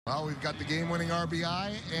Well, we've got the game-winning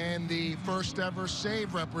RBI and the first-ever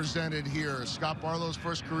save represented here. Scott Barlow's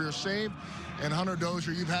first career save, and Hunter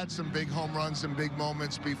Dozier, you've had some big home runs and big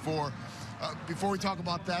moments before. Before we talk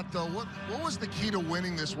about that, though, what was the key to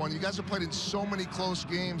winning this one? You guys have played in so many close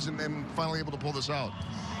games and then finally able to pull this out.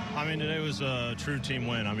 I mean, today was a true team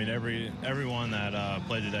win. I mean, everyone that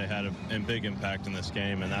played today had a big impact in this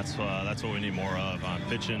game, and that's what we need more of.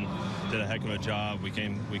 Pitching did a heck of a job. We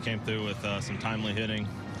came through with some timely hitting.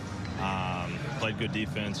 Played good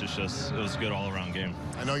defense. It was a good all-around game.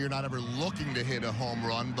 I know you're not ever looking to hit a home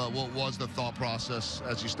run, but what was the thought process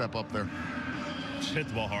as you step up there? Just hit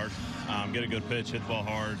the ball hard. Get a good pitch, hit the ball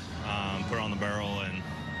hard, put it on the barrel, and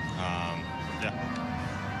yeah.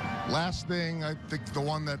 Last thing, I think the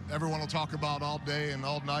one that everyone will talk about all day and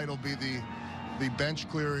all night will be the bench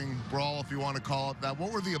clearing brawl, if you want to call it that.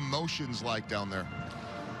 What were the emotions like down there?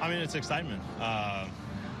 I mean, it's excitement.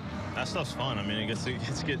 That stuff's fun. I mean, it gets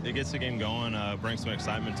the game going, brings some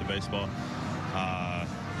excitement to baseball. I'm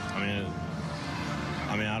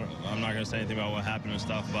not going to say anything about what happened and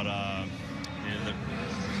stuff, but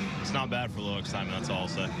it's not bad for a little excitement. That's all I'll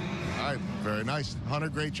say. All right, very nice. Hunter,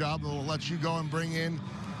 great job. We'll let you go and bring in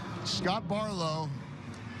Scott Barlow.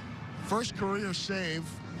 First career save.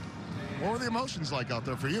 What were the emotions like out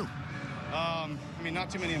there for you? I mean, not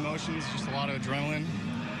too many emotions, just a lot of adrenaline.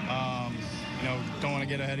 Don't want to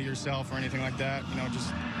get ahead of yourself or anything like that.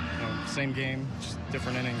 Just same game, just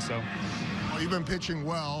different innings. So, well, you've been pitching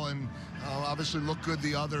well, and obviously looked good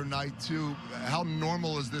the other night too. How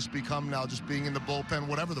normal has this become now, just being in the bullpen,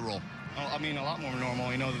 whatever the role? I mean, a lot more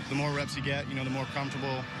normal. The more reps you get, the more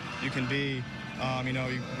comfortable you can be. You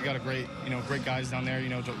got a great guys down there,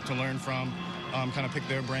 to learn from, kind of pick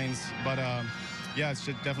their brains. But yeah, it's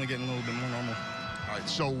just definitely getting a little bit more normal. All right.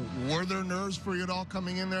 So, were there nerves for you at all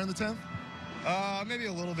coming in there in the 10th? Maybe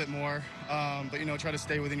a little bit more, but try to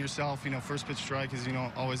stay within yourself. First pitch strike is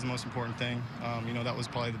always the most important thing. That was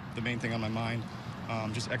probably the main thing on my mind.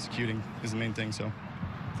 Just executing is the main thing. So,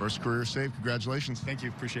 first career save. Congratulations. Thank you.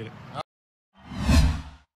 Appreciate it.